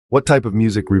What type of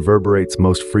music reverberates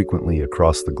most frequently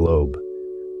across the globe?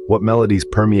 What melodies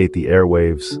permeate the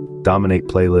airwaves, dominate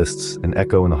playlists, and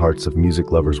echo in the hearts of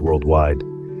music lovers worldwide?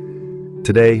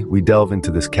 Today, we delve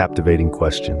into this captivating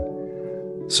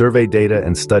question. Survey data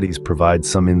and studies provide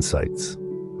some insights.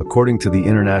 According to the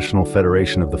International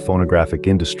Federation of the Phonographic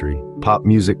Industry, pop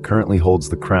music currently holds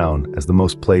the crown as the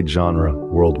most played genre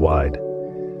worldwide.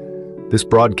 This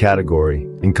broad category,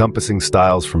 encompassing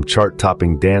styles from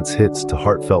chart-topping dance hits to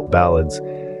heartfelt ballads,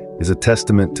 is a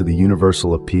testament to the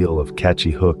universal appeal of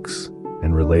catchy hooks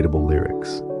and relatable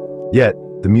lyrics. Yet,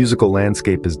 the musical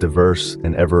landscape is diverse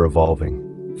and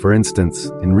ever-evolving. For instance,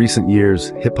 in recent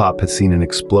years, hip-hop has seen an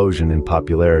explosion in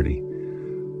popularity.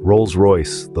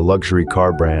 Rolls-Royce, the luxury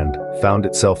car brand, found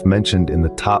itself mentioned in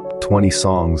the top 20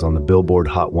 songs on the Billboard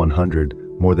Hot 100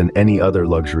 more than any other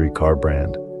luxury car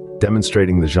brand,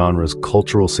 demonstrating the genre's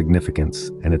cultural significance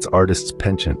and its artists'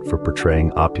 penchant for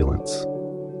portraying opulence.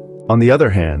 On the other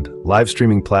hand, live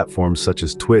streaming platforms such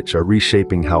as Twitch are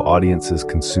reshaping how audiences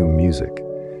consume music.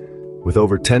 With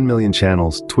over 10 million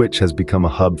channels, Twitch has become a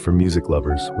hub for music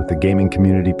lovers, with the gaming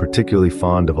community particularly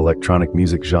fond of electronic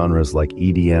music genres like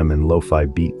EDM and lo-fi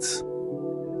beats.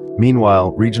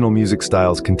 Meanwhile, regional music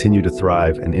styles continue to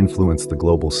thrive and influence the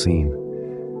global scene.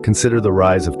 Consider the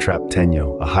rise of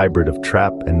trapteño, a hybrid of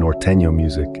trap and norteño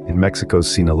music, in Mexico's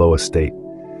Sinaloa state.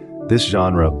 This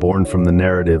genre, born from the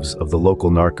narratives of the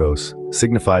local narcos,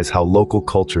 signifies how local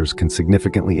cultures can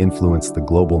significantly influence the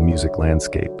global music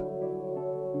landscape.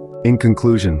 In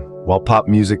conclusion, while pop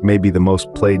music may be the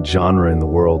most played genre in the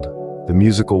world, the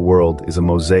musical world is a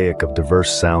mosaic of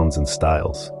diverse sounds and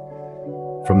styles.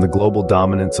 From the global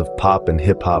dominance of pop and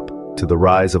hip-hop to the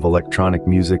rise of electronic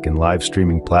music and live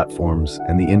streaming platforms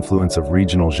and the influence of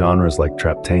regional genres like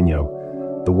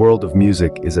trapteño, the world of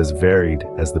music is as varied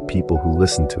as the people who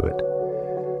listen to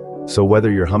it. So whether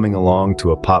you're humming along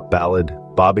to a pop ballad,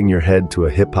 bobbing your head to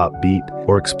a hip-hop beat,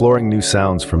 or exploring new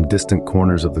sounds from distant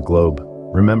corners of the globe,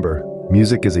 remember,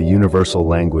 music is a universal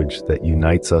language that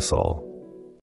unites us all.